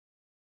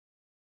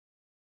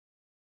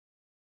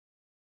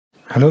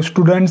Hello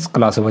students,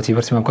 class of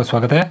achievers में आपका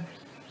स्वागत है।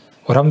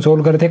 और हम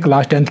सोल्व कर रहे थे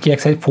क्लास 10th की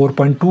एक्सरसाइज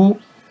 4.2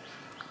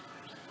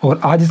 और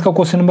आज इसका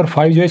क्वेश्चन नंबर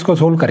 5 जो है इसको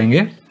सोल्व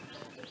करेंगे।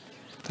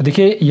 तो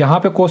देखिए यहाँ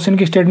पे क्वेश्चन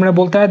की स्टेटमेंट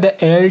बोलता है the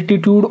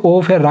altitude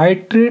of A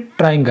right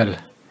triangle.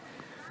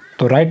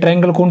 तो राइट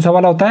ट्राइंगल कौन सा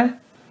वाला होता है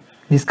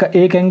जिसका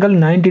एक एंगल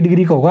 90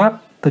 डिग्री का होगा।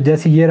 तो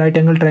जैसे ये राइट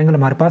एंगल ट्राइंगल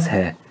हमारे पास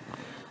है,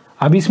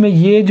 अब इसमें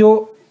ये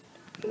जो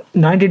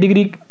 90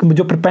 डिग्री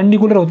जो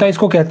परपेंडिकुलर होता है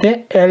इसको कहते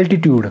हैं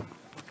एल्टीट्यूड।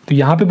 तो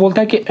यहाँ पे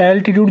बोलता है कि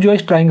एल्टीट्यूड जो है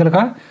इस ट्राइंगल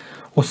का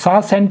वो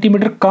 7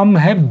 सेंटीमीटर कम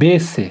है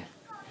बेस से।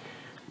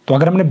 तो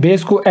अगर हमने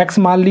बेस को x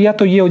मान लिया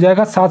तो ये हो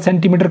जाएगा 7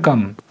 सेंटीमीटर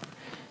कम,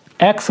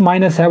 x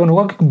माइनस 7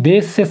 होगा क्योंकि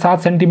बेस से 7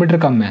 सेंटीमीटर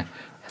कम है।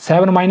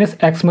 7 माइनस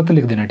एक्स मत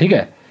लिख देना, ठीक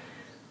है।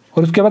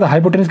 और उसके बाद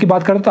हाइपोटेन्यूज की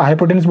बात करें तो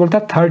हाइपोटेन्यूज बोलता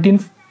है 13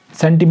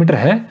 सेंटीमीटर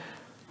है।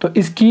 तो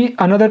इसकी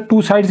अनदर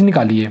 2 साइड्स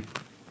निकालिए।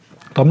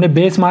 तो हमने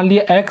बेस मान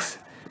लिया x,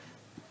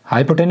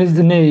 हाइपोटेन्यूज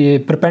ने ये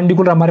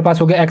परपेंडिकुलर हमारे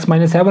पास हो गया x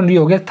माइनस 7, ये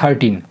हो गया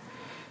 13।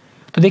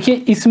 तो देखिए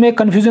इसमें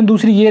कन्फ्यूजन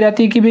दूसरी ये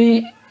रहती है कि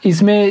भाई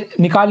इसमें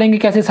निकालेंगे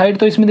कैसे साइड।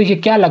 तो इसमें देखिए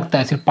क्या लगता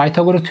है, सिर्फ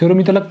पाइथागोरस थ्योरम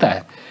ही तो लगता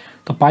है।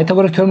 तो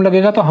पाइथागोरस थ्योरम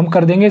लगेगा तो हम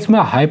कर देंगे इसमें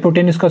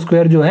हाइपोटेन्यूज का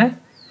स्क्वायर जो है,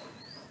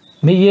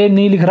 मैं ये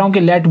नहीं लिख रहा हूँ कि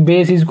late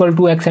base is equal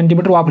to x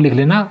centimetre, वो आप लिख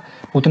लेना,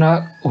 उतना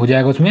हो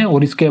जाएगा उसमें।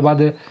 और इसके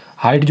बाद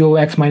हाइट जो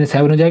x माइनस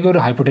 7 हो जाएगी और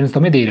हाइपोटेन्यूज तो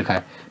हमें दे ही रखा है,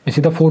 मैं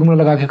सीधा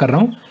फॉर्मूला लगा के कर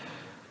रहा हूँ।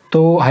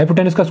 तो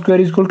हाइपोटेन्यूज का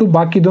स्क्वायर इज इक्वल टू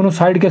बाकी दोनों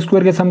साइड के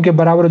स्क्वायर के सम के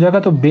बराबर हो जाएगा।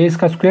 तो बेस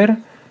का स्क्वायर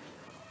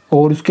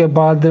और उसके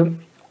बाद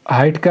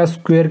हाइट का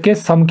स्क्वायर के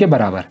सम के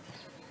बराबर।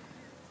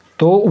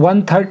 तो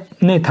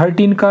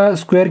 13 का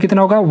स्क्वायर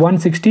कितना होगा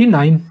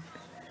 169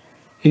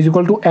 is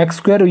equal to x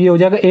square, ये हो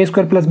जाएगा ए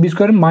square plus B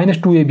square minus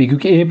 2ab,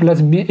 क्योंकि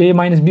ए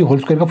माइनस बी होल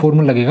स्क्वायर का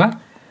फॉर्मूला लगेगा।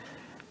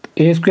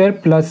 ए square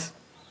plus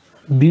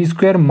B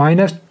square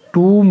minus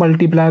 2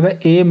 multiply by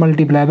A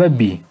multiply by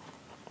B.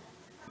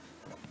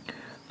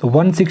 तो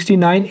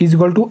 169 is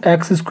equal to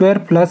x square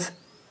plus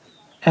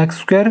x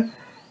square,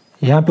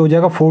 यहाँ पे हो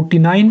जाएगा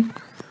 49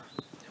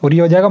 और ये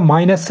हो जाएगा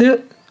माइनस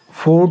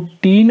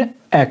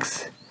 14x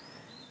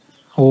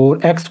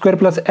और x square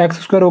plus x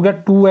square हो गया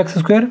 2x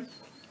स्क्वायर।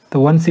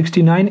 तो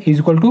 169 is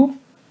equal to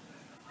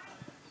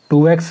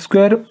 2x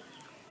square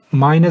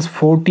minus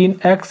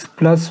 14x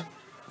plus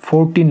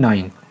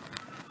 49।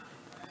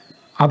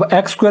 अब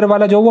एक्स स्क्वायर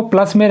वाला जो वो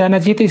प्लस में रहना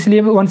चाहिए, तो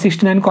इसलिए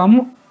 169 को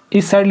हम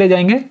इस साइड ले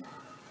जाएंगे।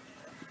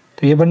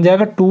 तो ये बन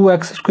जाएगा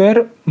 2x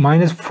square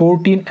minus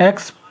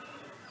 14x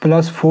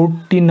plus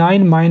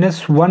 49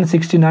 minus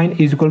 169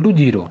 is equal to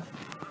 0।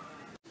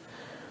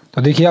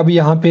 तो देखिए अब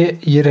यहाँ पे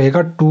ये रहेगा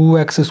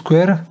 2x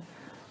स्क्वायर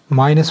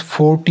माइनस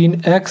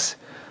 14x,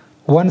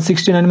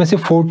 169 में से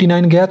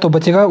 49 गया तो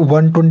बचेगा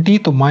 120,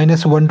 तो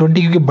माइनस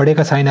 120 क्योंकि बड़े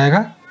का साइन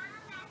आएगा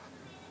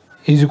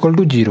इज इक्वल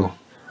टू 0।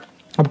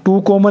 अब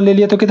 2 कॉमन ले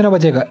लिया तो कितना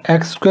बचेगा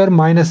x square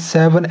minus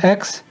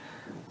 7x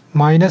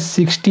minus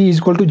 60 is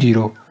equal to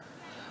 0।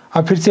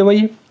 अब फिर से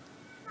वही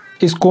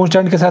इस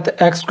कांस्टेंट के साथ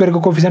एक्स स्क्वायर का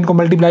कोफिशिएंट को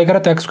मल्टीप्लाई करा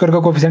तो एक्स स्क्वायर का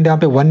कोफिशिएंट यहाँ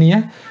पे 1 ही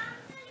है,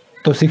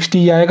 तो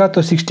 60 आएगा।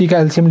 तो 60 का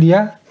एलसीएम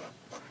लिया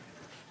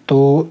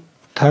तो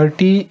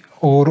 30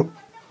 और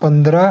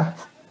 15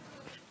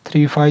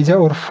 3 5 जा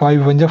और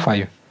 5 1 जा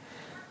 5।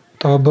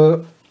 तो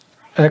अब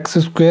एक्स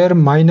स्क्वायर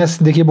माइनस,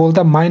 देखिए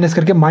बोलता माइनस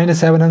करके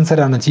माइनस 7 आंसर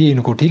आना चाहिए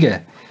इनको, ठीक है।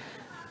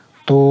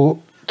 तो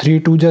 3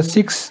 2 जा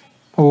 6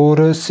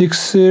 और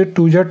 6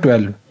 2 जा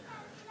 12,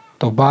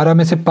 तो 12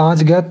 में से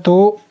 5 गया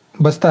तो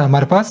बचता है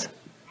हमारे पास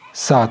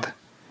 7।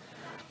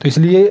 तो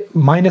इसलिए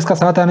माइनस का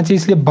 7 आना चाहिए,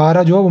 इसलिए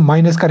 12 जो है वो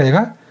माइनस का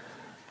रहेगा।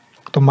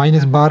 तो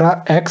माइनस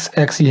 12x,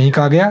 x यहीं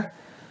का आ गया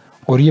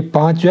और ये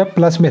 5 जो है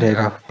प्लस में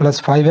रहेगा,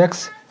 plus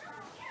 5x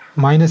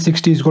minus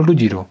 60 equal to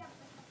 0।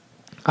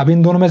 अब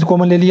इन दोनों में से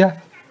कॉमन ले लिया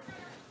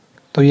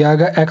तो ये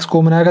आएगा x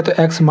कॉमन आएगा तो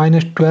x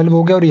माइनस 12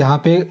 हो गया और यहाँ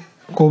पे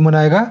कॉमन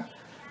आएगा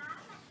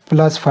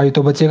प्लस 5,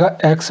 तो बचेगा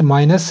x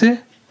माइनस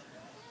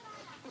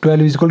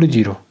 12 इक्वल टू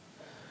 0।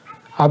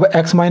 अब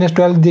x माइनस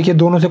 12 देखिए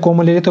दोनों से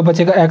कॉमन ले लिए तो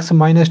बचेगा x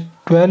माइनस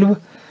 12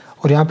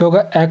 और यहाँ पे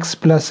होगा x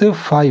plus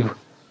 5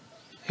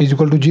 is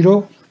equal to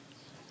 0।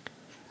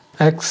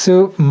 x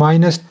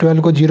minus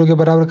 12 को 0 के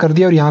बराबर कर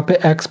दिया और यहाँ पे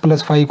x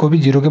प्लस 5 को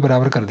भी 0 के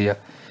बराबर कर दिया।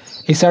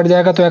 इस साइड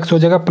जाएगा तो x हो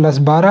जाएगा प्लस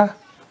 12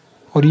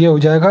 और ये हो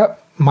जाएगा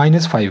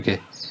माइनस 5 के।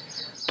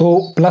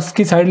 तो प्लस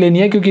की साइड लेनी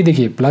है क्योंकि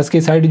देखिए प्लस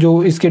की साइड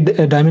जो इसके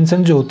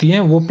डायमेंशन जो होती हैं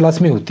वो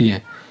प्लस में होती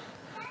हैं।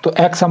 तो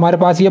x हमारे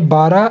पास ये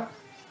 12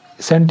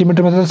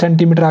 सेंटीमीटर मतलब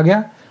सेंटीमीटर आ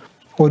गया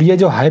और ये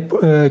जो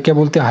क्या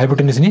बोलते हैं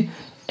हाइपोटेन्यूज नहीं,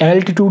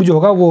 एल्टीट्यूड जो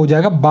होगा वो हो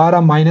जाएगा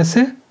 12 माइनस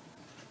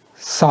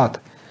 7।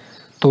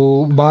 तो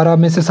 12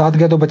 में से 7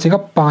 गया तो बचेगा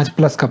 5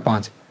 प्लस का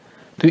 5।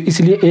 तो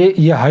इसलिए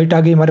ये हाइट आ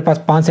गई हमारे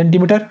पास 5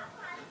 सेंटीमीटर,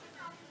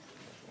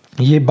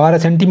 ये 12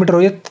 सेंटीमीटर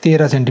और ये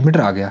 13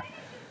 सेंटीमीटर आ गया।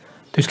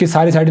 तो इसकी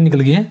सारी साइडें निकल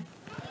गई हैं।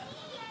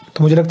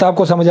 तो मुझे लगता है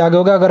आपको समझ आ गया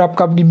होगा। अगर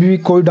आपका भी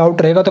कोई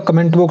डाउट रहेगा तो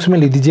कमेंट बॉक्स में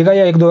लिख दीजिएगा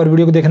या 1-2 बार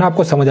वीडियो को देखना,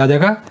 आपको समझ आ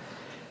जाएगा।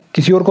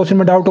 किसी और क्वेश्चन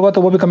में डाउट होगा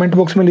तो वो भी कमेंट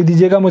बॉक्स में लिख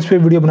दीजिएगा, मैं उस पर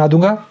वीडियो बना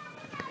दूंगा।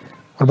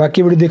 और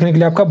बाकी वीडियो देखने के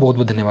लिए आपका बहुत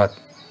बहुत धन्यवाद।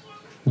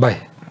 बाय।